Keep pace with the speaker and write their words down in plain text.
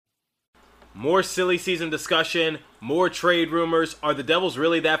More silly season discussion, more trade rumors. Are the Devils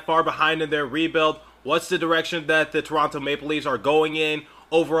really that far behind in their rebuild? What's the direction that the Toronto Maple Leafs are going in?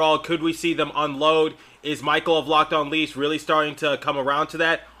 Overall, could we see them unload? Is Michael of Locked On Leafs really starting to come around to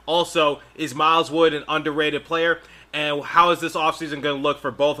that? Also, is Miles Wood an underrated player? And how is this offseason going to look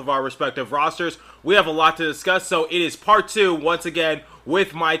for both of our respective rosters? We have a lot to discuss, so it is part 2, once again,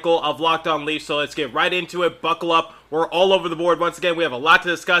 with Michael of Locked On Leafs. So let's get right into it. Buckle up. We're all over the board. Once again, we have a lot to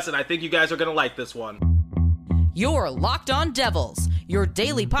discuss, and I think you guys are going to like this one. You're Locked On Devils, your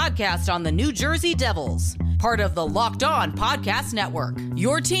daily podcast on the New Jersey Devils. Part of the Locked On Podcast Network,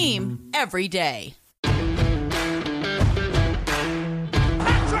 your team every day.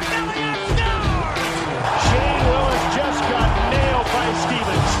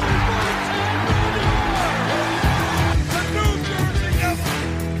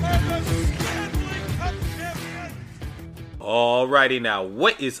 Alrighty now,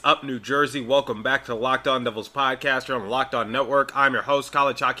 what is up, New Jersey? Welcome back to Locked On Devils podcast here on the Locked On Network. I'm your host,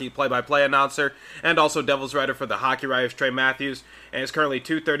 college hockey play-by-play announcer, and also Devils writer for the Hockey Writers, Trey Matthews. And it's currently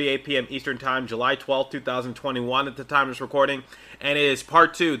 2:38 p.m. Eastern Time, July 12th, 2021 at the time of this recording. And it is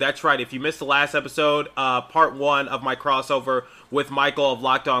part 2. That's right, if you missed the last episode, part 1 of my crossover with Michael of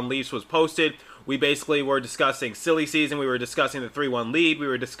Locked On Leafs was posted. We basically were discussing silly season, we were discussing the 3-1 lead, we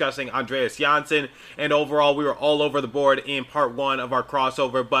were discussing Andreas Janssen, and overall we were all over the board in part 1 of our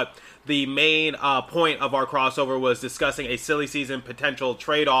crossover. But the main point of our crossover was discussing a silly season potential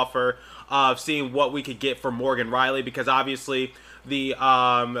trade offer of seeing what we could get for Morgan Rielly, because obviously the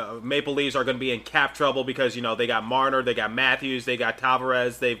Maple Leafs are going to be in cap trouble because, you know, they got Marner, they got Matthews, they got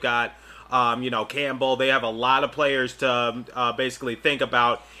Tavares, they've got Campbell. They have a lot of players to basically think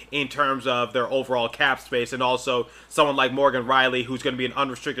about in terms of their overall cap space, and also someone like Morgan Rielly, who's going to be an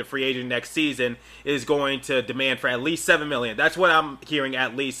unrestricted free agent next season, is going to demand for at least $7 million. That's what I'm hearing,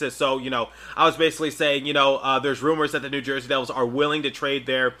 at least. So, I was basically saying, there's rumors that the New Jersey Devils are willing to trade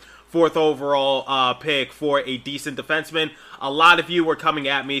their 4th overall pick for a decent defenseman. A lot of you were coming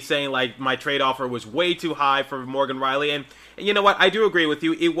at me saying, like, my trade offer was way too high for Morgan Rielly, and you know what? I do agree with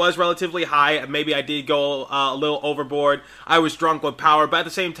you. It was relatively high. Maybe I did go a little overboard. I was drunk with power, but at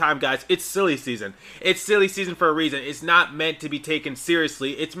the same time, guys, it's silly season. It's silly season for a reason. It's not meant to be taken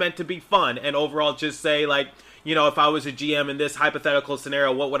seriously. It's meant to be fun, and overall just say, like, if I was a GM in this hypothetical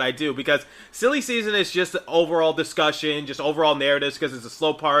scenario, what would I do? Because silly season is just overall discussion, just overall narratives, because it's a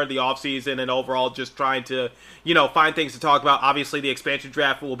slow part of the offseason, and overall just trying to, find things to talk about. Obviously, the expansion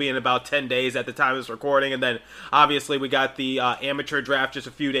draft will be in about 10 days at the time of this recording, and then obviously we got the amateur draft just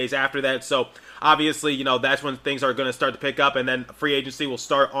a few days after that. So obviously, that's when things are going to start to pick up, and then free agency will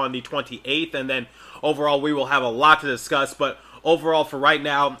start on the 28th, and then overall we will have a lot to discuss. But overall, for right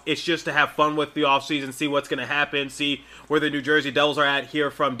now, it's just to have fun with the offseason, see what's going to happen, see where the New Jersey Devils are at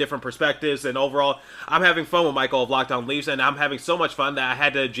here from different perspectives. And overall, I'm having fun with Michael of Locked On Leafs, and I'm having so much fun that I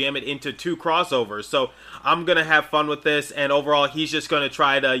had to jam it into 2 crossovers. So I'm going to have fun with this, and overall, he's just going to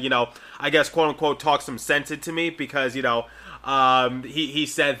try to, I guess, quote-unquote, talk some sense into me because, he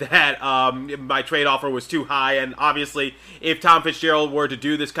said that my trade offer was too high, and obviously if Tom Fitzgerald were to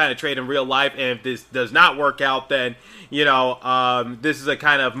do this kind of trade in real life, and if this does not work out, then this is a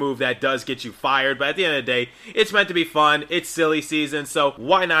kind of move that does get you fired. But at the end of the day, it's meant to be fun. It's silly season, so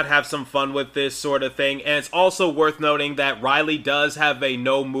why not have some fun with this sort of thing? And it's also worth noting that Rielly does have a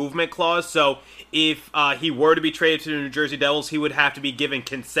no movement clause, so if he were to be traded to the New Jersey Devils, he would have to be given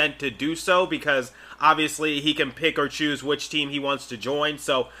consent to do so, because obviously he can pick or choose which team he wants to join.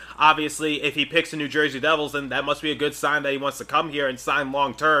 So obviously if he picks the New Jersey Devils, then that must be a good sign that he wants to come here and sign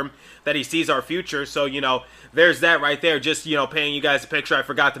long term, that he sees our future. So, there's that right there. Just, painting you guys a picture. I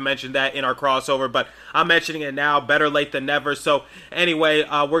forgot to mention that in our crossover, but I'm mentioning it now. Better late than never. So anyway,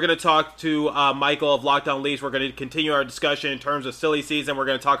 we're going to talk to Michael of Locked On Leafs. We're going to continue our discussion in terms of silly season. We're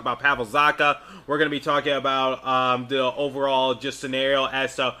going to talk about Pavel Zacha. We're going to be talking about the overall just scenario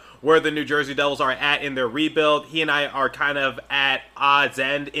as to where the New Jersey Devils are at in their rebuild. He and I are kind of at odds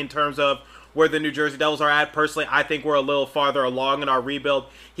end in terms of where the New Jersey Devils are at. Personally, I think we're a little farther along in our rebuild.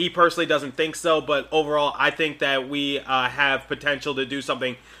 He personally doesn't think so, but overall, I think that we have potential to do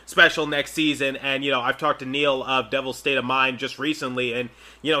something special next season. And, I've talked to Neil of Devil's State of Mind just recently, and,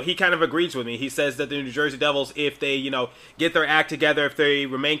 he kind of agrees with me. He says that the New Jersey Devils, if they, get their act together, if they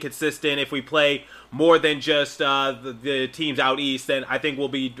remain consistent, if we play more than just the teams out east, then I think we'll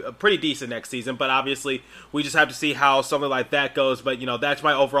be pretty decent next season. But obviously, we just have to see how something like that goes. But, that's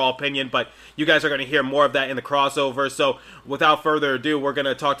my overall opinion. But you guys are going to hear more of that in the crossover. So without further ado, we're going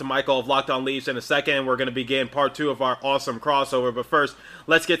to talk to Michael of Locked On Leafs in a second. We're going to begin part 2 of our awesome crossover. But first,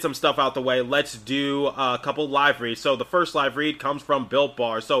 let's get some stuff out the way. Let's do a couple live reads. So the first live read comes from Built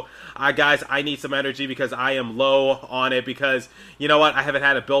Bar. So, guys, I need some energy because I am low on it because, you know what, I haven't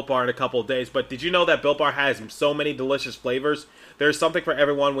had a Built Bar in a couple of days. But did you know that Built Bar has so many delicious flavors? There's something for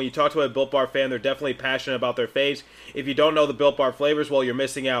everyone. When you talk to a Built Bar fan, they're definitely passionate about their faves. If you don't know the Built Bar flavors, well, you're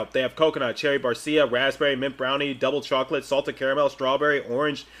missing out. They have coconut, cherry barcia, raspberry, mint brownie, double chocolate, salted caramel, strawberry,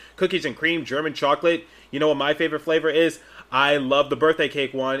 orange, cookies and cream, German chocolate. You know what my favorite flavor is? I love the birthday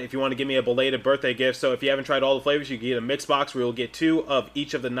cake one if you want to give me a belated birthday gift. So if you haven't tried all the flavors, you can get a mix box where you'll get 2 of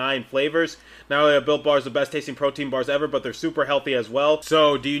each of the 9 flavors. Not only are Built Bars the best tasting protein bars ever, but they're super healthy as well.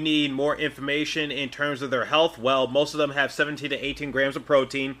 So do you need more information in terms of their health? Well, most of them have 17 to 18 grams of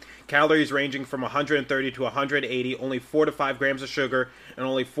protein, calories ranging from 130 to 180, only 4 to 5 grams of sugar, and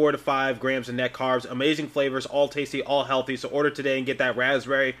only 4 to 5 grams of net carbs. Amazing flavors, all tasty, all healthy. So order today and get that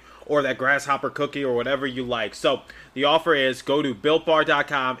raspberry or that grasshopper cookie or whatever you like. So the offer is go to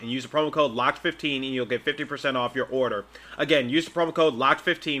BuiltBar.com and use the promo code LOCKED15 and you'll get 50% off your order. Again, use the promo code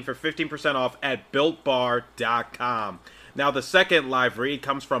LOCKED15 for 15% off at BuiltBar.com. Now the second live read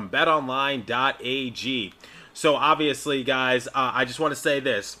comes from BetOnline.ag. So obviously, guys, I just want to say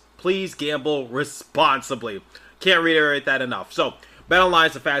this. Please gamble responsibly. Can't reiterate that enough. So BetOnline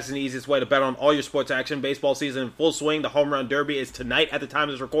is the fastest and easiest way to bet on all your sports action. Baseball season in full swing. The Home Run Derby is tonight at the time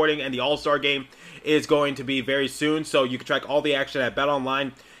of this recording, and the All-Star Game is going to be very soon. So you can track all the action at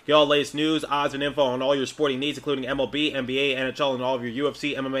BetOnline. Get all the latest news, odds, and info on all your sporting needs, including MLB, NBA, NHL, and all of your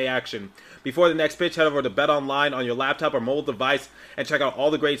UFC, MMA action. Before the next pitch, head over to BetOnline on your laptop or mobile device and check out all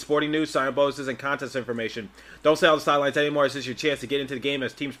the great sporting news, sign bonuses, and contest information. Don't stay on the sidelines anymore. This is your chance to get into the game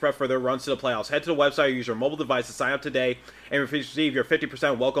as teams prep for their runs to the playoffs. Head to the website or use your mobile device to sign up today and receive your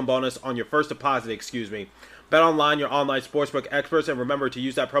 50% welcome bonus on your first deposit. BetOnline, your online sportsbook experts, and remember to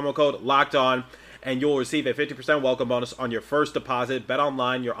use that promo code LOCKEDON, and you'll receive a 50% welcome bonus on your first deposit.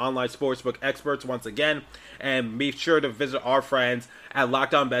 BetOnline, your online sportsbook experts, once again. And be sure to visit our friends at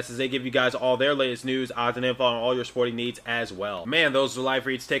Locked On Bets as they give you guys all their latest news, odds, and info on all your sporting needs as well. Man, those live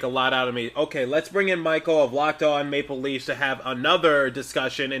reads take a lot out of me. Okay, let's bring in Michael of Locked On Maple Leafs to have another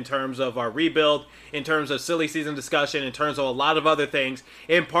discussion in terms of our rebuild, in terms of silly season discussion, in terms of a lot of other things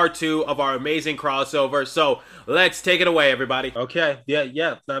in part 2 of our amazing crossover. So let's take it away, everybody. Okay,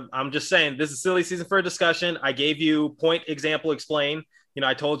 yeah. I'm just saying, this is silly season for a discussion. I gave you point, example, explain.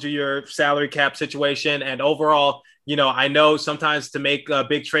 I told you your salary cap situation, and overall, I know sometimes to make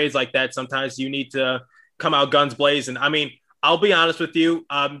big trades like that, sometimes you need to come out guns blazing. I mean, I'll be honest with you.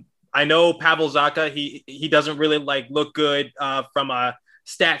 I know Pavel Zacha, he doesn't really look good from a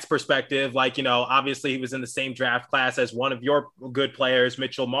stats perspective. Obviously he was in the same draft class as one of your good players,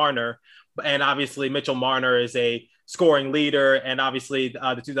 Mitchell Marner. And obviously Mitchell Marner is a scoring leader. And obviously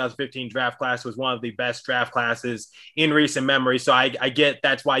the 2015 draft class was one of the best draft classes in recent memory. So I get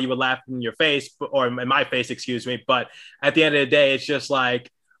that's why you would laugh in your face, or in my face, excuse me. But at the end of the day, it's just what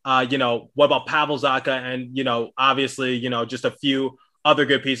about Pavel Zacha? And, obviously, just a few other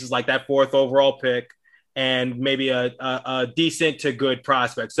good pieces like that 4th overall pick and maybe a decent to good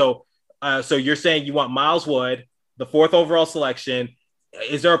prospect. So you're saying you want Miles Wood, the 4th overall selection.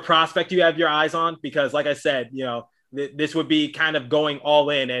 Is there a prospect you have your eyes on? Because like I said, this would be kind of going all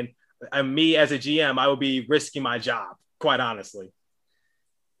in, and me as a GM, I would be risking my job, quite honestly.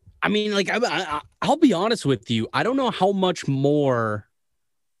 I mean, I'll be honest with you. I don't know how much more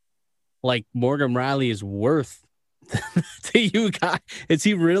Morgan Rielly is worth to you guys. Is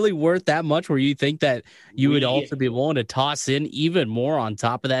he really worth that much where you think that you would also be willing to toss in even more on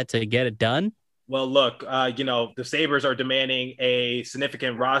top of that to get it done? Well, look, the Sabres are demanding a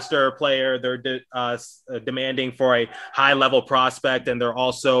significant roster player. They're demanding for a high-level prospect, and they're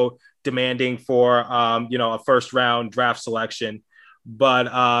also demanding for, a first-round draft selection. But,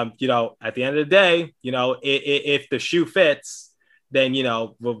 at the end of the day, if the shoe fits, then,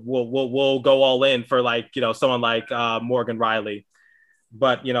 we'll go all in for, someone like Morgan Rielly.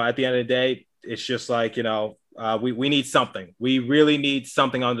 But, at the end of the day, it's just we need something. We really need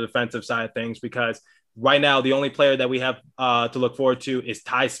something on the defensive side of things, because right now the only player that we have to look forward to is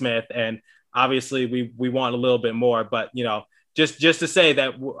Ty Smith, and obviously we want a little bit more. But just to say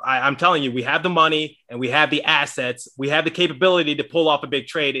that I'm telling you, we have the money and we have the assets, we have the capability to pull off a big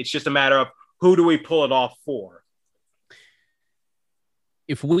trade. It's just a matter of who do we pull it off for.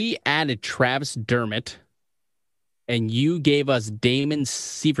 If we added Travis Dermott and you gave us Damon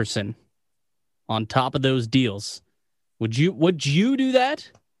Severson on top of those deals. Would you do that?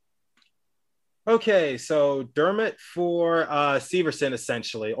 Okay, so Dermott for Severson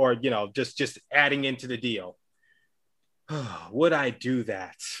essentially, or just adding into the deal. Would I do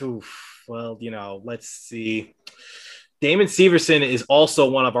that? Oof. Well, let's see. Damon Severson is also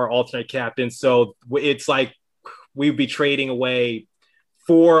one of our alternate captains, so it's like we'd be trading away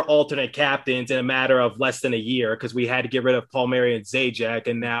 4 alternate captains in a matter of less than a year because we had to get rid of Palmieri and Zajac,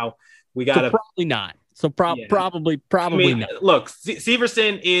 and now we got to probably not. So probably not. Look,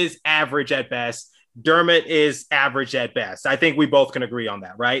 Severson is average at best. Dermott is average at best. I think we both can agree on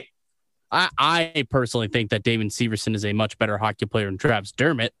that, right? I personally think that Damon Severson is a much better hockey player than Travis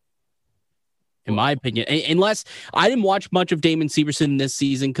Dermott, in my opinion. Unless I didn't watch much of Damon Severson this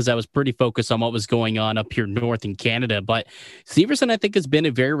season because I was pretty focused on what was going on up here north in Canada. But Severson, I think, has been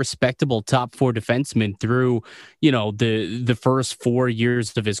a very respectable top 4 defenseman through, the first 4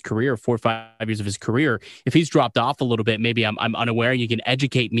 years of his career, 4 or 5 years of his career. If he's dropped off a little bit, maybe I'm unaware. You can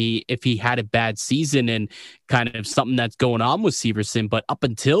educate me if he had a bad season and kind of something that's going on with Severson. But up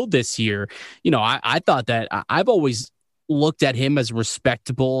until this year, I thought that I've always looked at him as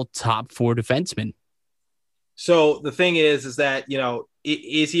respectable top 4 defenseman. So the thing is that,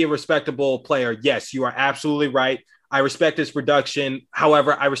 is he a respectable player? Yes, you are absolutely right. I respect his production.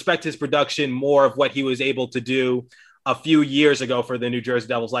 However, I respect his production more of what he was able to do a few years ago for the New Jersey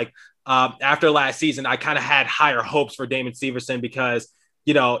Devils. Like after last season, I kind of had higher hopes for Damon Severson because,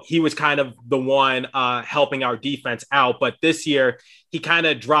 he was kind of the one helping our defense out. But this year, he kind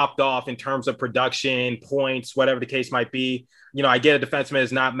of dropped off in terms of production, points, whatever the case might be. I get a defenseman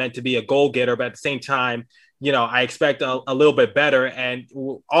is not meant to be a goal getter, but at the same time, I expect a little bit better. And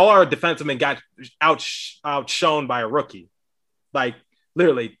all our defensemen got outshone by a rookie. Like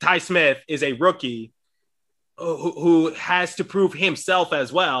literally, Ty Smith is a rookie who has to prove himself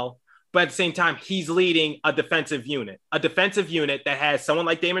as well. But at the same time, he's leading a defensive unit that has someone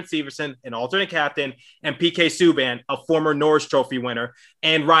like Damon Severson, an alternate captain, and PK Subban, a former Norris Trophy winner,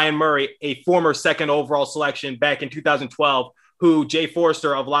 and Ryan Murray, a former second overall selection back in 2012, who Jay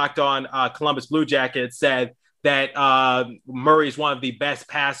Forrester of Locked On Columbus Blue Jackets said that Murray is one of the best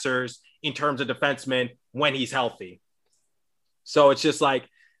passers in terms of defensemen when he's healthy. So it's just like,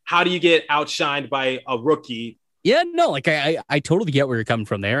 how do you get outshined by a rookie? Yeah, no, like I totally get where you're coming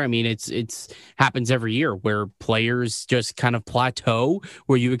from there. I mean, it's happens every year where players just kind of plateau,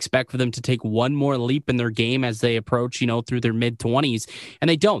 where you expect for them to take one more leap in their game as they approach, through their mid-20s, and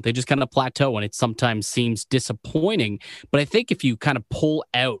they don't. They just kind of plateau, and it sometimes seems disappointing. But I think if you kind of pull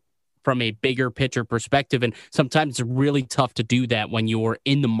out from a bigger picture perspective, and sometimes it's really tough to do that when you're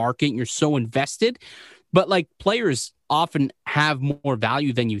in the market and you're so invested. But like players often have more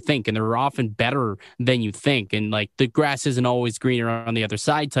value than you think, and they're often better than you think. And like the grass isn't always greener on the other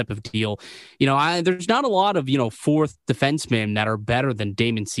side type of deal. There's not a lot of, 4th defensemen that are better than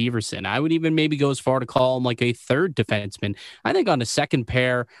Damon Severson. I would even maybe go as far to call him like a 3rd defenseman. I think on a second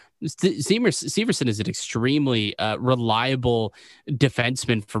pair, Severson is an extremely reliable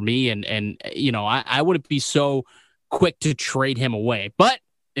defenseman for me. And I wouldn't be so quick to trade him away. But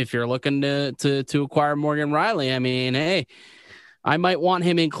if you're looking to acquire Morgan Rielly, I mean, hey, I might want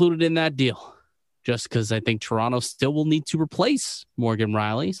him included in that deal just because I think Toronto still will need to replace Morgan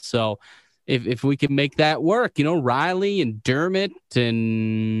Rielly. So if we can make that work, Rielly and Dermott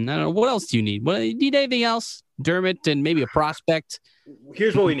and I don't know, what else do you need? Do you need anything else? Dermott and maybe a prospect?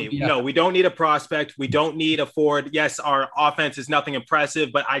 Here's what we need. No, we don't need a prospect. We don't need a forward. Yes, our offense is nothing impressive,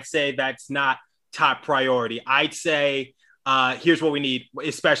 but I'd say that's not top priority. I'd say here's what we need,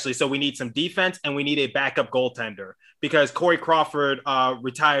 especially. So we need some defense and we need a backup goaltender because Corey Crawford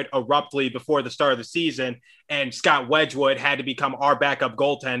retired abruptly before the start of the season, and Scott Wedgwood had to become our backup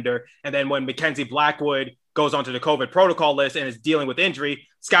goaltender. And then when Mackenzie Blackwood goes onto the COVID protocol list and is dealing with injury,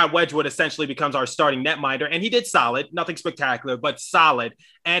 Scott Wedgwood essentially becomes our starting netminder. And he did solid, nothing spectacular, but solid.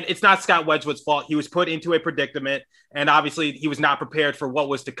 And it's not Scott Wedgwood's fault. He was put into a predicament, and obviously he was not prepared for what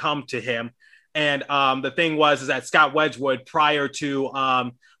was to come to him. And the thing is that Scott Wedgwood, prior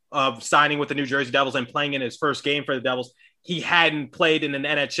to signing with the New Jersey Devils and playing in his first game for the Devils, he hadn't played in an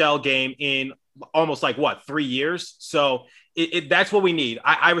NHL game in almost 3 years. So that's what we need.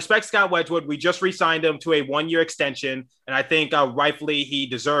 I respect Scott Wedgwood. We just re-signed him to a 1-year extension, and I think rightfully he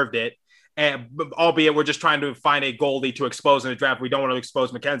deserved it. And albeit we're just trying to find a goalie to expose in the draft. We don't want to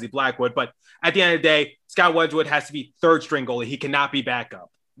expose Mackenzie Blackwood. But at the end of the day, Scott Wedgwood has to be 3rd-string goalie. He cannot be backup,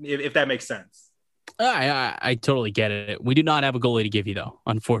 if that makes sense. I totally get it. We do not have a goalie to give you, though,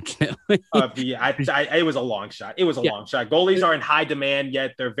 unfortunately. It was a long shot. Long shot. Goalies are in high demand,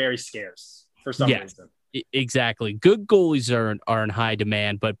 yet they're very scarce for some reason. Exactly. Good goalies are in high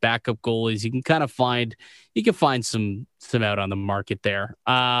demand, but backup goalies you can find some out on the market there.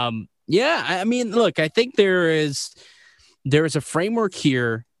 Yeah, I mean, look, I think there is a framework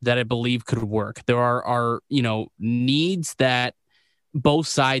here that I believe could work. There are needs that both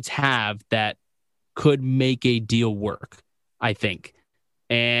sides have that could make a deal work, I think.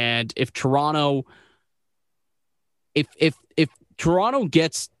 And if Toronto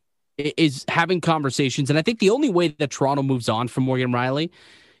is having conversations, and I think the only way that Toronto moves on from Morgan Rielly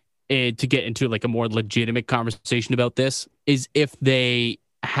to get into like a more legitimate conversation about this is if they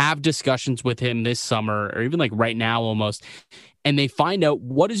have discussions with him this summer or even like right now almost, and they find out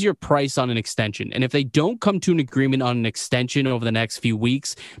what is your price on an extension. And if they don't come to an agreement on an extension over the next few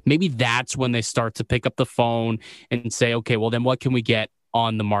weeks, maybe that's when they start to pick up the phone and say, okay, well then what can we get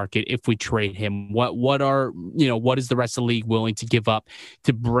on the market if we trade him? What is the rest of the league willing to give up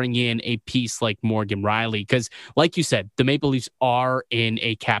to bring in a piece like Morgan Rielly? Because like you said, the Maple Leafs are in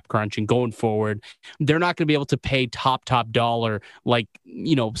a cap crunch, and going forward, they're not going to be able to pay top dollar like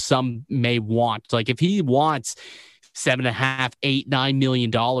some may want. Like if he wants $7.5, $8, $9 million,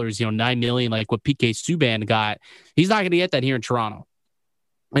 $9 million like what PK Subban got, he's not going to get that here in Toronto.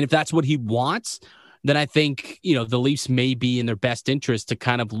 And if that's what he wants, then I think, the Leafs may be in their best interest to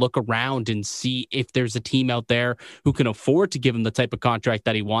kind of look around and see if there's a team out there who can afford to give him the type of contract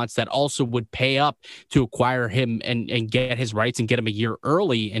that he wants that also would pay up to acquire him and get his rights and get him a year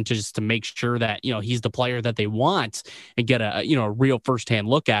early, and just to make sure that, he's the player that they want and get a real firsthand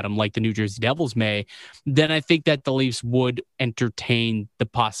look at him like the New Jersey Devils may. Then I think that the Leafs would entertain the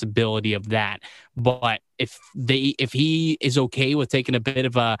possibility of that. But if he is okay with taking a bit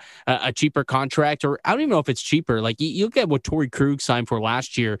of a cheaper contract, or I don't even know if it's cheaper, like you look at what Torrey Krug signed for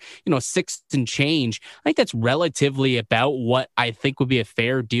last year, 6 and change. I think that's relatively about what I think would be a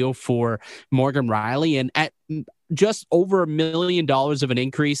fair deal for Morgan Rielly. And at just over $1 million of an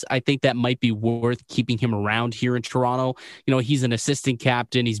increase, I think that might be worth keeping him around here in Toronto. He's an assistant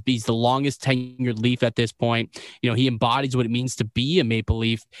captain. He's the longest tenured Leaf at this point. He embodies what it means to be a Maple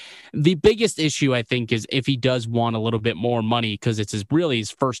Leaf. The biggest issue, I think, is if he does want a little bit more money, because it's his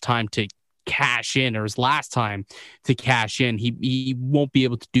first time to cash in, or his last time to cash in. He won't be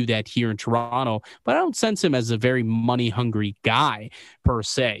able to do that here in Toronto, but I don't sense him as a very money hungry guy per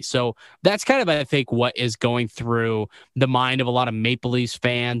se. So that's kind of, I think, what is going through the mind of a lot of Maple Leafs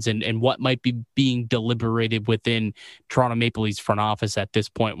fans, and what might be being deliberated within Toronto Maple Leafs front office at this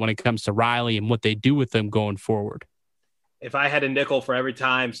point when it comes to Rielly and what they do with them going forward. If I had a nickel for every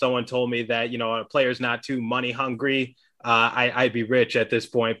time someone told me that, a player's not too money hungry, I'd be rich at this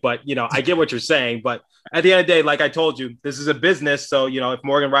point. But, I get what you're saying. But at the end of the day, like I told you, this is a business. So, if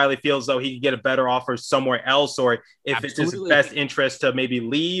Morgan Rielly feels though he can get a better offer somewhere else, or if Absolutely. It's his best interest to maybe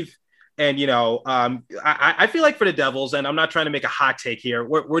leave. And, I feel like for the Devils, and I'm not trying to make a hot take here,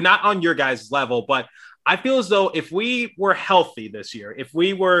 we're not on your guys' level, but I feel as though if we were healthy this year, if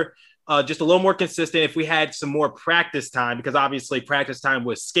we were just a little more consistent, if we had some more practice time, because obviously practice time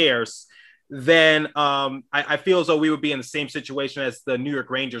was scarce, then I feel as though we would be in the same situation as the New York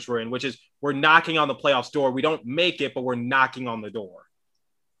Rangers were in, which is we're knocking on the playoffs door. We don't make it, but we're knocking on the door.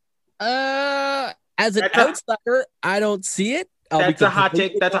 As an outsider, I don't see it. That's a hot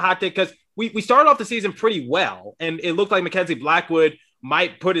take. That's a hot take because we started off the season pretty well, and it looked like Mackenzie Blackwood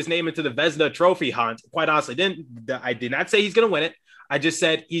might put his name into the Vezina Trophy hunt. Quite honestly, I did not say he's going to win it. I just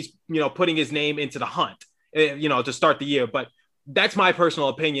said he's putting his name into the hunt, to start the year. But that's my personal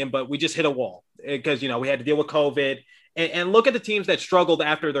opinion. But we just hit a wall because we had to deal with COVID. And look at the teams that struggled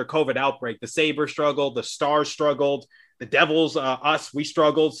after their COVID outbreak. The Sabres struggled, the Stars struggled, the Devils, we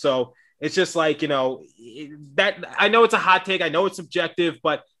struggled. So it's just like, that I know it's a hot take. I know it's subjective,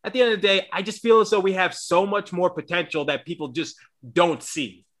 but at the end of the day, I just feel as though we have so much more potential that people just don't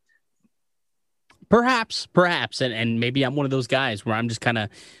see. Perhaps. And maybe I'm one of those guys where I'm just kind of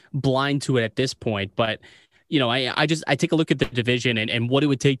blind to it at this point. But, I take a look at the division and what it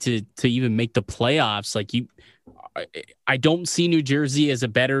would take to even make the playoffs. Like I don't see New Jersey as a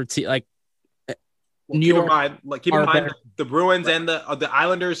better team. Like, keep in mind, the Bruins and the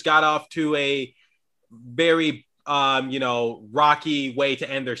Islanders got off to a very, rocky way to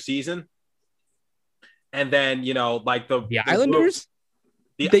end their season. And then, the Islanders,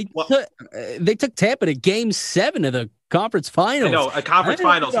 they took Tampa to Game 7 of the conference finals. I know, a conference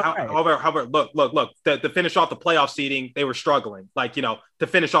finals. However, look, to finish off the playoff seeding, they were struggling, to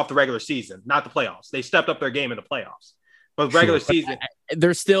finish off the regular season, not the playoffs. They stepped up their game in the playoffs. But regular season,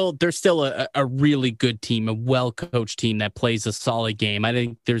 they're still a really good team, a well-coached team that plays a solid game. I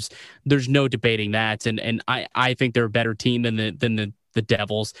think there's no debating that, and I think they're a better team than the the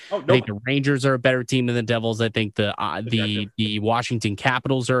Devils. Oh, I think the Rangers are a better team than the Devils. I think the Washington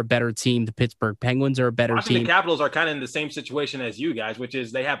Capitals are a better team. The Pittsburgh Penguins are a better Washington team. Capitals are kind of in the same situation as you guys, which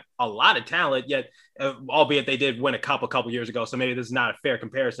is they have a lot of talent, yet albeit they did win a couple years ago, so maybe this is not a fair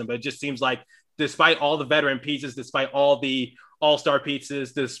comparison, but it just seems like despite all the veteran pieces, despite all the all-star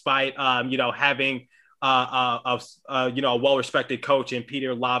pieces, despite having a well-respected coach in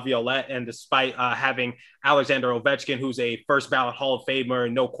Peter Laviolette, and despite having Alexander Ovechkin, who's a first-ballot Hall of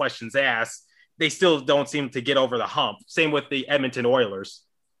Famer, no questions asked, they still don't seem to get over the hump. Same with the Edmonton Oilers.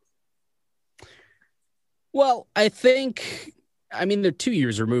 Well, I mean, they're 2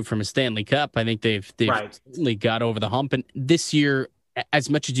 years removed from a Stanley Cup. I think they've certainly got over the hump. And this year, as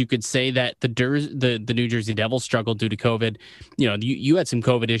much as you could say that the New Jersey Devils struggled due to COVID, you had some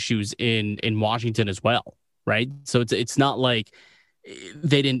COVID issues in Washington as well, right? So it's not like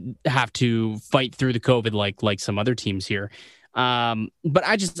they didn't have to fight through the COVID like some other teams here. But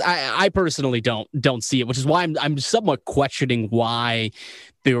I personally don't see it, which is why I'm somewhat questioning why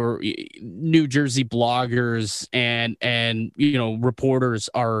there were New Jersey bloggers and reporters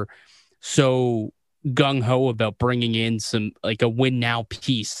are so gung ho about bringing in some like a win now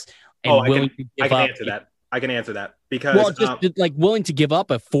piece. And I can answer that because willing to give up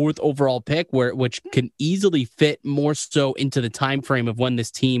a 4th overall pick which can easily fit more so into the time frame of when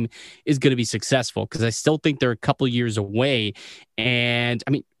this team is going to be successful. Because I still think they're a couple years away. And I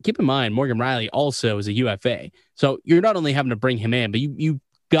mean, keep in mind, Morgan Rielly also is a UFA. So you're not only having to bring him in, but you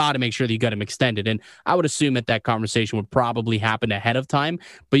got to make sure that you got him extended. And I would assume that conversation would probably happen ahead of time.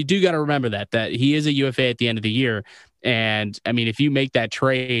 But you do got to remember that he is a UFA at the end of the year. And I mean, if you make that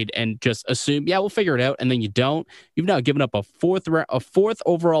trade and just assume, we'll figure it out, and then you don't, you've now given up a fourth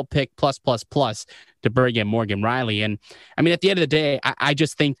overall pick plus to bring in Morgan Rielly. And I mean, at the end of the day, I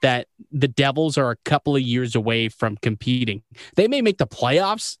just think that the Devils are a couple of years away from competing. They may make the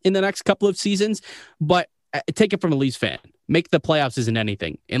playoffs in the next couple of seasons, but take it from a Leafs fan. Make the playoffs isn't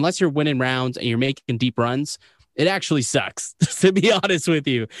anything. Unless you're winning rounds and you're making deep runs, it actually sucks, to be honest with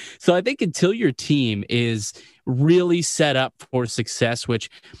you. So I think until your team is really set up for success, which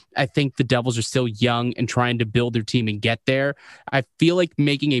I think the Devils are still young and trying to build their team and get there, I feel like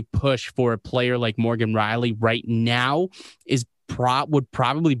making a push for a player like Morgan Rielly right now would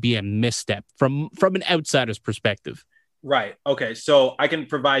probably be a misstep from an outsider's perspective. Right. Okay. So I can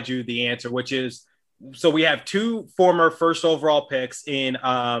provide you the answer, which is, so we have 2 former first overall picks in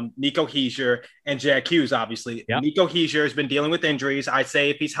Nico Hischier and Jack Hughes, obviously. Yep. Nico Hischier has been dealing with injuries. I say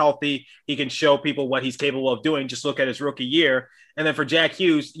if he's healthy, he can show people what he's capable of doing. Just look at his rookie year. And then for Jack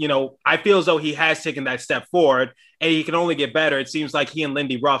Hughes, I feel as though he has taken that step forward and he can only get better. It seems like he and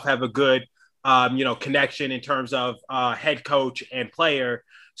Lindy Ruff have a good, connection in terms of head coach and player.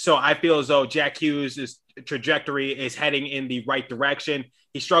 So I feel as though Jack Hughes' trajectory is heading in the right direction.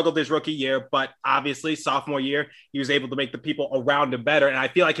 He struggled his rookie year, but obviously sophomore year, he was able to make the people around him better. And I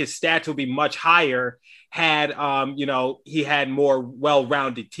feel like his stats would be much higher had, he had more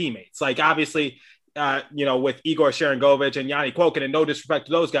well-rounded teammates. Like obviously, with Igor Sharangovich and Yanni Kwokin, and no disrespect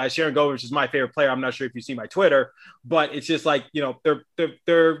to those guys, Sharangovich is my favorite player. I'm not sure if you see my Twitter, but it's just like,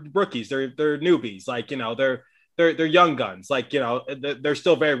 they're rookies. They're newbies. Like, they're young guns. Like, they're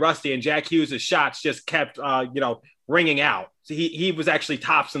still very rusty. And Jack Hughes' shots just kept, ringing out. So he was actually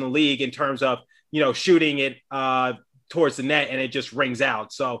tops in the league in terms of, shooting it towards the net, and it just rings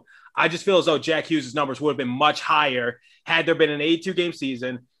out. So I just feel as though Jack Hughes' numbers would have been much higher had there been an 82-game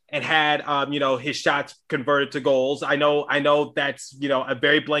season and had, his shots converted to goals. I know that's, a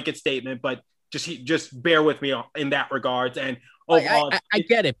very blanket statement, but just bear with me in that regards. And overall, I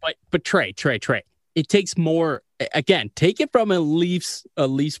get it, but Trey, it takes more. Again, take it from a Leafs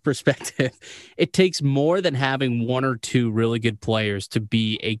perspective. It takes more than having 1 or 2 really good players to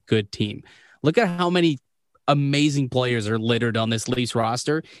be a good team. Look at how many amazing players are littered on this Leafs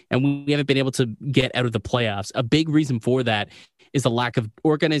roster, and we haven't been able to get out of the playoffs. A big reason for that is the lack of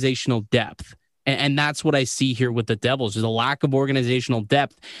organizational depth. And that's what I see here with the Devils. There's a lack of organizational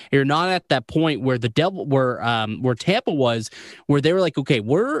depth. You're not at that point where where Tampa was, where they were like, okay,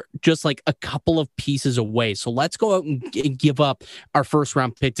 we're just like a couple of pieces away. So let's go out and give up our first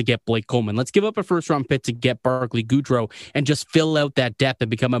round pick to get Blake Coleman. Let's give up a first round pick to get Barclay Goodrow and just fill out that depth and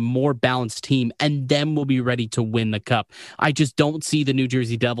become a more balanced team. And then we'll be ready to win the cup. I just don't see the New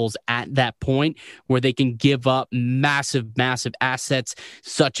Jersey Devils at that point where they can give up massive assets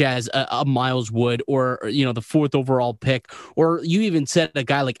such as a Miles Wood or the 4th overall pick, or you even said a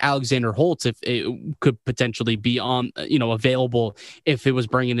guy like Alexander Holtz, if it could potentially be on available if it was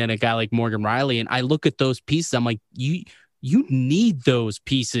bringing in a guy like Morgan Rielly. And I look at those pieces, I'm like, You need those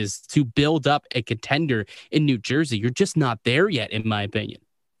pieces to build up a contender in New Jersey. You're just not there yet, in my opinion.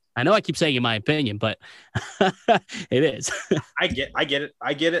 I know I keep saying in my opinion, but it is. I get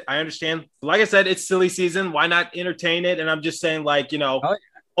it. I understand. Like I said, it's silly season. Why not entertain it? And I'm just saying, like,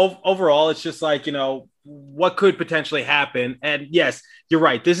 overall, it's just like, what could potentially happen. And yes, you're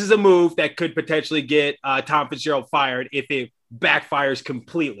right. This is a move that could potentially get Tom Fitzgerald fired if it backfires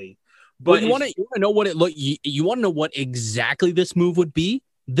completely. But you want to know what it look. You want to know what exactly this move would be?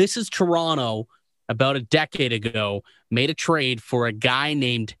 This is Toronto about a decade ago made a trade for a guy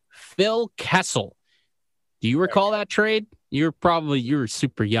named Phil Kessel. Do you recall that trade? You were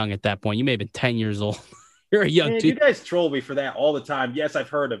super young at that point. You may have been 10 years old. You're a young dude. You guys troll me for that all the time. Yes, I've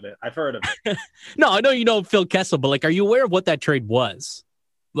heard of it. No, I know you know Phil Kessel, but like, are you aware of what that trade was?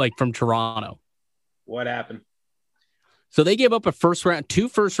 Like from Toronto? What happened? So they gave up two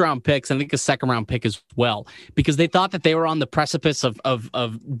first round picks, and I think a second round pick as well, because they thought that they were on the precipice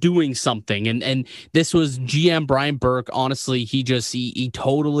of doing something. And this was GM Brian Burke. Honestly, he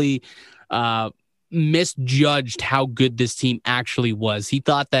totally misjudged how good this team actually was. He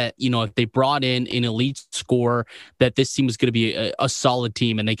thought that, if they brought in an elite scorer, that this team was going to be a solid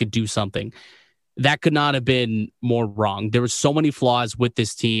team and they could do something. That could not have been more wrong. There were so many flaws with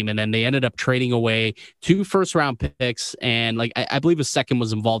this team, and then they ended up trading away 2 first-round picks, and I believe a second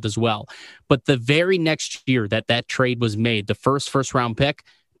was involved as well. But the very next year that trade was made, the first-round pick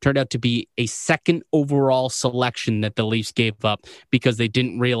turned out to be a second overall selection that the Leafs gave up because they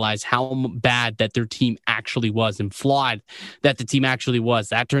didn't realize how bad that their team actually was and flawed that the team actually was.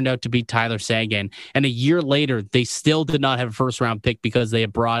 That turned out to be Tyler Seguin. And a year later, they still did not have a first round pick because they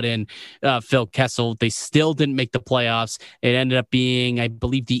had brought in Phil Kessel. They still didn't make the playoffs. It ended up being, I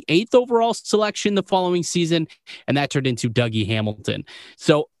believe, the 8th overall selection the following season, and that turned into Dougie Hamilton.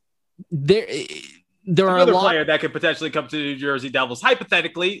 So there are another player that could potentially come to the New Jersey Devils,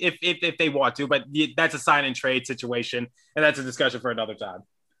 hypothetically, if they want to, but that's a sign and trade situation, and that's a discussion for another time.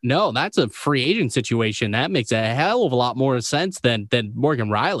 No, that's a free agent situation. That makes a hell of a lot more sense than Morgan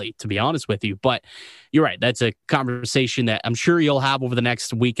Rielly, to be honest with you. But you're right. That's a conversation that I'm sure you'll have over the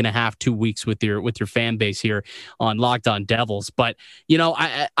next week and a half, 2 weeks with your fan base here on Locked On Devils. But,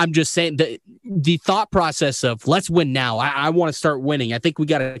 I'm just saying the thought process of let's win now. I want to start winning. I think we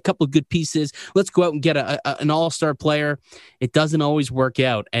got a couple of good pieces. Let's go out and get an all-star player. It doesn't always work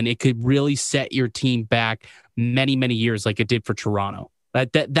out, and it could really set your team back many, many years like it did for Toronto.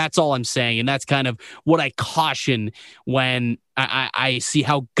 That's all I'm saying. And that's kind of what I caution when I see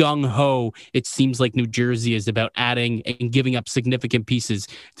how gung-ho it seems like New Jersey is about adding and giving up significant pieces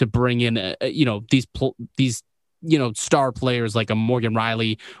to bring in, these star players like a Morgan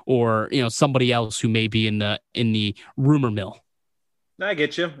Rielly or, somebody else who may be in the rumor mill. I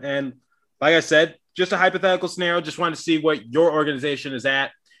get you. And like I said, just a hypothetical scenario. Just wanted to see what your organization is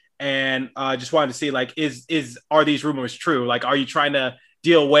at. And just wanted to see, like, are these rumors true? Like, are you trying to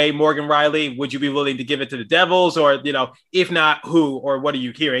deal away Morgan Rielly? Would you be willing to give it to the Devils? Or, if not, who or what are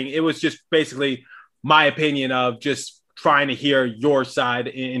you hearing? It was just basically my opinion of just trying to hear your side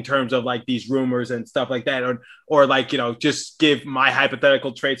in terms of, like, these rumors and stuff like that. Or like, just give my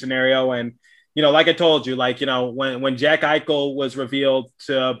hypothetical trade scenario. And, like I told you, like, when Jack Eichel was revealed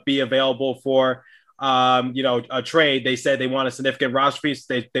to be available for a trade, they said they want a significant roster piece.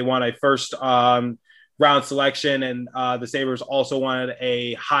 They want a first round selection, and the Sabres also wanted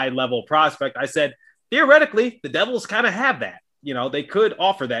a high level prospect. I said, theoretically, the Devils kind of have that. They could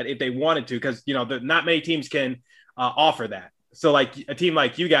offer that if they wanted to, because, not many teams can offer that. So, like, a team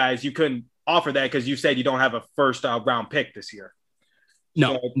like you guys, you couldn't offer that because you said you don't have a first round pick this year.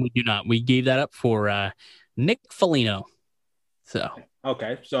 No, we do not. We gave that up for Nick Foligno. So.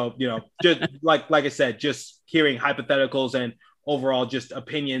 Okay, so just like I said, just hearing hypotheticals and overall just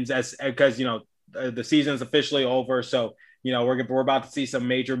opinions because the season's officially over. So we're about to see some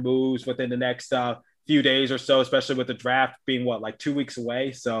major moves within the next few days or so, especially with the draft being 2 weeks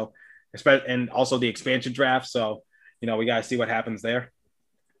away. So, and also the expansion draft. So we got to see what happens there.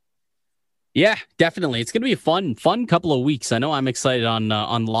 Yeah, definitely. It's going to be a fun couple of weeks. I know I'm excited on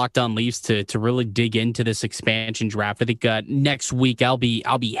Locked On Leafs to really dig into this expansion draft. I think next week I'll be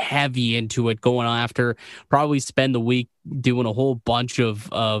heavy into it, going after, probably spend the week doing a whole bunch of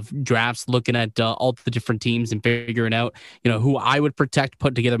drafts, looking at all the different teams and figuring out, who I would protect,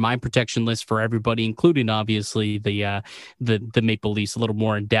 put together my protection list for everybody, including obviously the Maple Leafs a little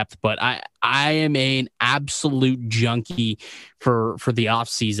more in depth. But I am an absolute junkie for the off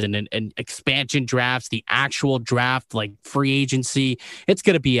season and expansion drafts, the actual draft, like free agency. It's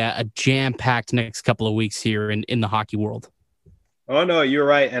going to be a jam-packed next couple of weeks here in the hockey world. Oh no, you're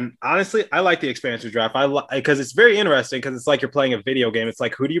right. And honestly, I like the expansion draft. Because it's very interesting because it's like you're playing a video game. It's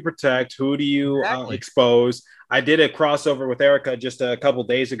like who do you protect? Who do you Exactly. expose? I did a crossover with Erica just a couple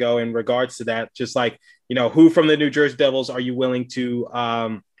days ago in regards to that. Just like who from the New Jersey Devils are you willing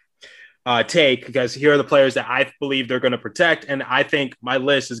to take? Because here are the players that I believe they're going to protect, and I think my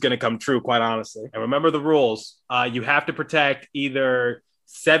list is going to come true. Quite honestly, and remember the rules. You have to protect either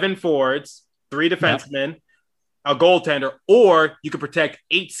 7 forwards, 3 defensemen. Yep. A goaltender, or you could protect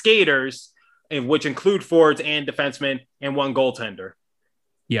 8 skaters, which include forwards and defensemen, and 1 goaltender.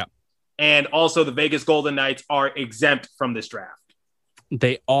 Yeah. And also the Vegas Golden Knights are exempt from this draft.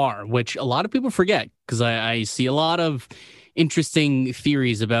 They are, which a lot of people forget because I see a lot of interesting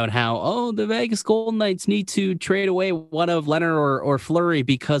theories about how, the Vegas Golden Knights need to trade away one of Leonard or Fleury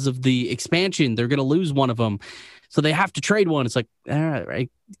because of the expansion. They're going to lose one of them. So they have to trade one. It's like, all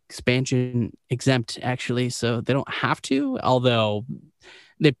right, expansion exempt, actually. So they don't have to, although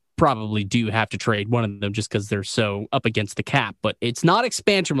they probably do have to trade one of them just because they're so up against the cap. But it's not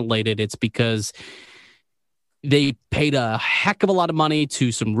expansion related. It's because they paid a heck of a lot of money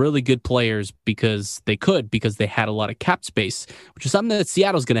to some really good players because they had a lot of cap space, which is something that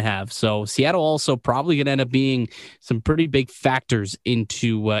Seattle's going to have. So Seattle also probably going to end up being some pretty big factors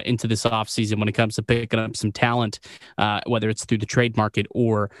into this offseason when it comes to picking up some talent, whether it's through the trade market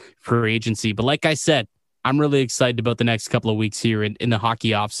or free agency. But like I said, I'm really excited about the next couple of weeks here in the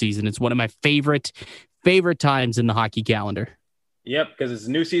hockey offseason. It's one of my favorite times in the hockey calendar. Yep, because it's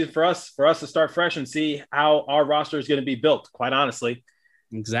a new season for us to start fresh and see how our roster is going to be built, quite honestly.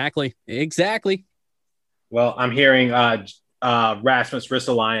 Exactly. Well, I'm hearing Rasmus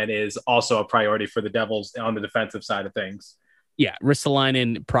Ristolainen is also a priority for the Devils on the defensive side of things. Yeah,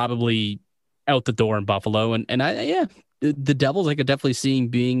 Ristolainen probably out the door in Buffalo. And the Devils I could definitely see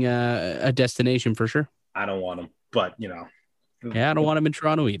being a destination for sure. I don't want him, but, Yeah, I don't want him in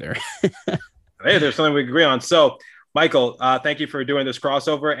Toronto either. Hey, there's something we agree on. So, Michael, thank you for doing this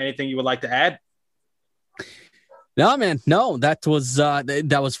crossover. Anything you would like to add? No, man. No, that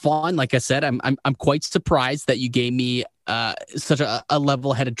was fun. Like I said, I'm quite surprised that you gave me such a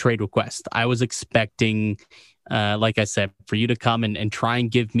level-headed trade request. I was expecting, like I said, for you to come and try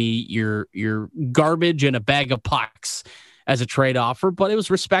and give me your garbage and a bag of pucks as a trade offer, but it was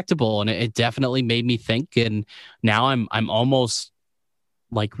respectable and it definitely made me think. And now I'm almost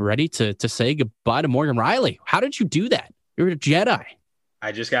like ready to say goodbye to Morgan Rielly. How did you do that? You're a Jedi.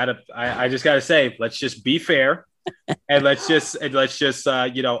 I just gotta say, let's just be fair and let's just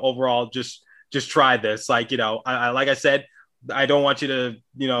overall just try this. Like, like I said, I don't want you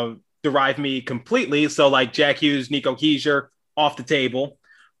to, derive me completely. So like Jack Hughes, Nico Hischier off the table,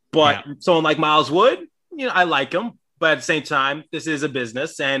 but someone like Miles Wood, I like him, but at the same time, this is a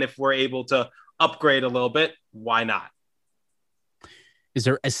business. And if we're able to upgrade a little bit, why not? Is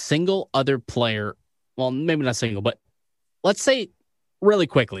there a single other player? Well, maybe not single, but let's say really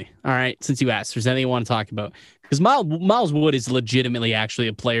quickly. All right. Since you asked, there's anything you want to talk about? Because Miles Wood is legitimately actually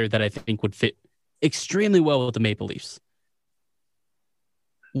a player that I think would fit extremely well with the Maple Leafs.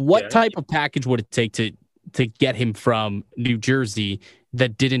 What type of package would it take to get him from New Jersey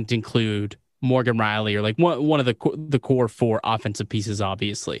that didn't include Morgan Rielly or like one of the core 4 offensive pieces,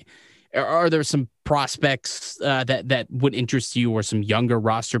 obviously? Are there some prospects that would interest you or some younger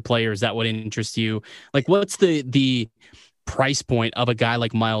roster players that would interest you? Like, what's the price point of a guy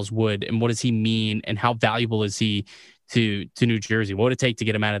like Miles Wood and what does he mean and how valuable is he to New Jersey? What would it take to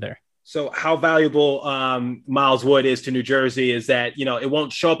get him out of there? So how valuable Miles Wood is to New Jersey is that, it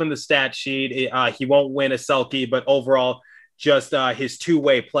won't show up in the stat sheet. He won't win a Selke, but overall, just his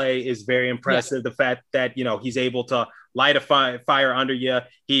two-way play is very impressive. Yeah. The fact that, he's able to light a fire under you.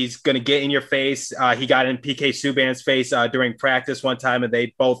 He's going to get in your face. He got in PK Subban's face during practice one time, and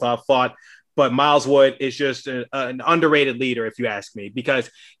they both fought. But Miles Wood is just an underrated leader, if you ask me, because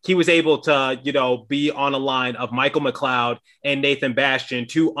he was able to, be on a line of Michael McLeod and Nathan Bastian,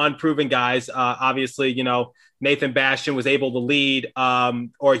 2 unproven guys. Obviously, Nathan Bastian was able to lead,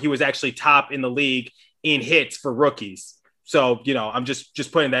 or he was actually top in the league in hits for rookies. So, I'm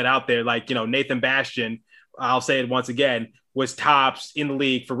just putting that out there. Like, Nathan Bastian, I'll say it once again, was tops in the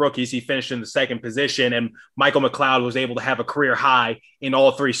league for rookies. He finished in the 2nd position, and Michael McLeod was able to have a career high in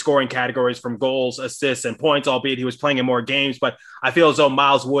all 3 scoring categories from goals, assists, and points, albeit he was playing in more games. But I feel as though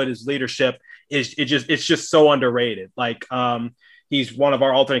Miles Wood's leadership it's just so underrated. Like, he's one of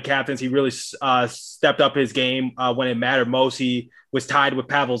our alternate captains. He really stepped up his game when it mattered most. He was tied with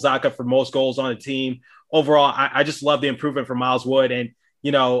Pavel Zacha for most goals on the team. Overall, I just love the improvement from Miles Wood. And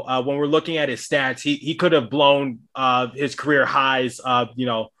when we're looking at his stats, he could have blown his career highs,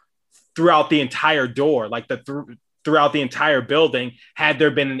 throughout the entire door. Like throughout the entire building had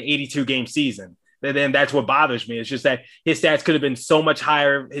there been an 82 game season. And then that's what bothers me. It's just that his stats could have been so much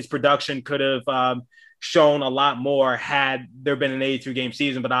higher. His production could have shown a lot more had there been an 82 game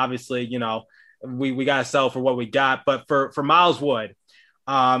season. But obviously, we got to sell for what we got. But for Miles Wood,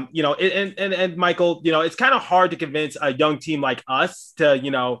 and Michael, it's kind of hard to convince a young team like us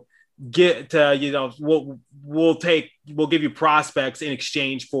to, get to, we'll give you prospects in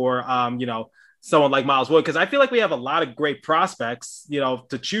exchange for, someone like Miles Wood. Cause I feel like we have a lot of great prospects,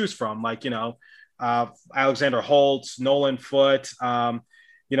 to choose from, like, Alexander Holtz, Nolan Foote,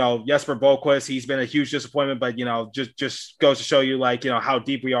 Jesper Boquist. He's been a huge disappointment, but, just goes to show you, like, how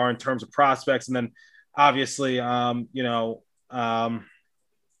deep we are in terms of prospects. And then obviously,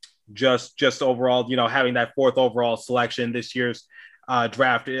 just overall, having that 4th overall selection this year's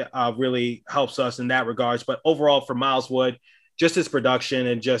draft really helps us in that regards. But overall for Miles Wood, just his production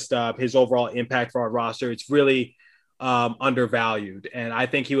and just his overall impact for our roster, it's really undervalued. And I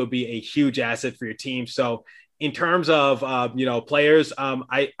think he would be a huge asset for your team. So in terms of, players,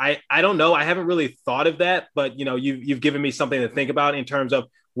 I don't know. I haven't really thought of that, but, you've given me something to think about in terms of,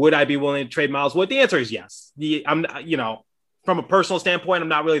 would I be willing to trade Miles Wood? The answer is yes. From a personal standpoint, I'm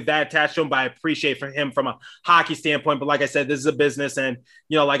not really that attached to him, but I appreciate for him from a hockey standpoint. But like I said, this is a business. And,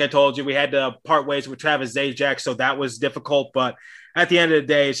 like I told you, we had to part ways with Travis Zajac. So that was difficult. But at the end of the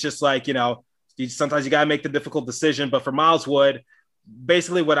day, it's just like, sometimes you got to make the difficult decision. But for Miles Wood,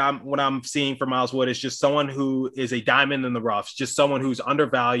 basically what I'm seeing for Miles Wood is just someone who is a diamond in the rough, just someone who's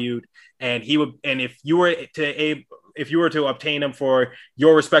undervalued. And if you were to obtain him for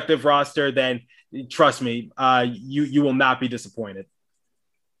your respective roster, then trust me, you will not be disappointed.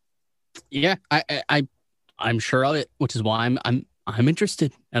 Yeah, I'm sure of it, which is why I'm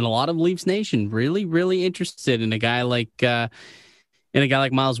interested, and a lot of Leafs Nation really, really interested in a guy like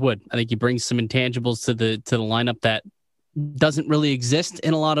Miles Wood. I think he brings some intangibles to the lineup that doesn't really exist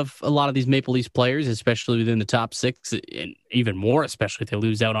in a lot of these Maple Leafs players, especially within the top 6, and even more, especially if they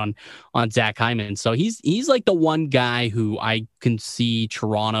lose out on Zach Hyman. So he's like the one guy who I can see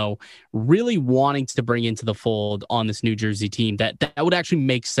Toronto really wanting to bring into the fold on this New Jersey team. That would actually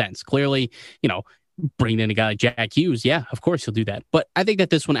make sense. Clearly, bringing in a guy like Jack Hughes, yeah, of course he'll do that. But I think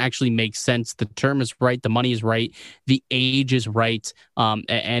that this one actually makes sense. The term is right. The money is right. The age is right.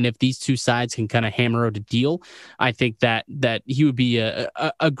 And if these two sides can kind of hammer out a deal, I think that he would be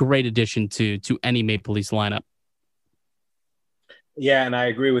a great addition to any Maple Leafs lineup. Yeah, and I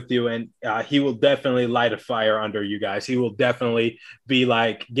agree with you. And he will definitely light a fire under you guys. He will definitely be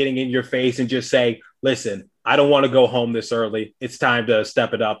like getting in your face and just say, listen, I don't want to go home this early. It's time to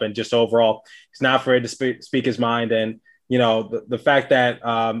step it up. And just overall, he's not afraid to speak his mind. And, the fact that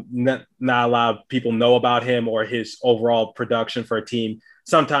not a lot of people know about him or his overall production for a team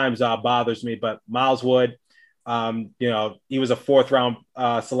sometimes bothers me. But Miles Wood, he was a 4th round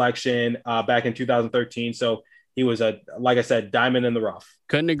selection back in 2013. So he was like I said, diamond in the rough.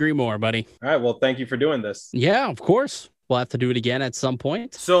 Couldn't agree more, buddy. All right. Well, thank you for doing this. Yeah, of course. We'll have to do it again at some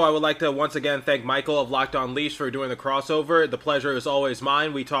point. So I would like to once again thank Michael of Locked On Leafs for doing the crossover. The pleasure is always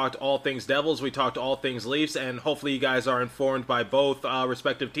mine. We talked all things Devils. We talked all things Leafs. And hopefully you guys are informed by both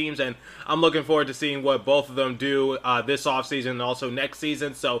respective teams. And I'm looking forward to seeing what both of them do this offseason and also next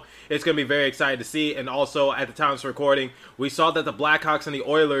season. So it's going to be very exciting to see. And also at the time of recording, we saw that the Blackhawks and the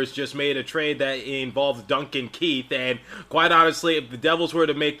Oilers just made a trade that involves Duncan Keith. And quite honestly, if the Devils were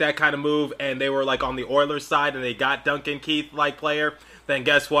to make that kind of move and they were like on the Oilers side and they got Duncan Keith-like player, then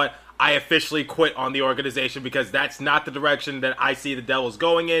guess what? I officially quit on the organization because that's not the direction that I see the Devils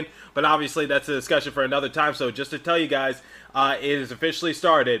going in. But obviously, that's a discussion for another time. So just to tell you guys, it has officially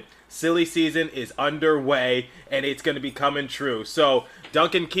started. Silly season is underway, and it's going to be coming true. So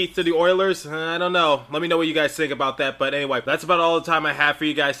Duncan Keith to the Oilers, I don't know. Let me know what you guys think about that. But anyway, that's about all the time I have for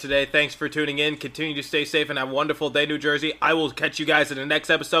you guys today. Thanks for tuning in. Continue to stay safe and have a wonderful day, New Jersey. I will catch you guys in the next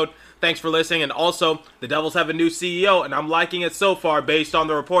episode. Thanks for listening. And also, the Devils have a new CEO, and I'm liking it so far based on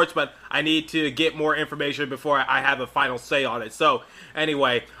the reports, but I need to get more information before I have a final say on it. So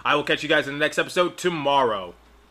anyway, I will catch you guys in the next episode tomorrow.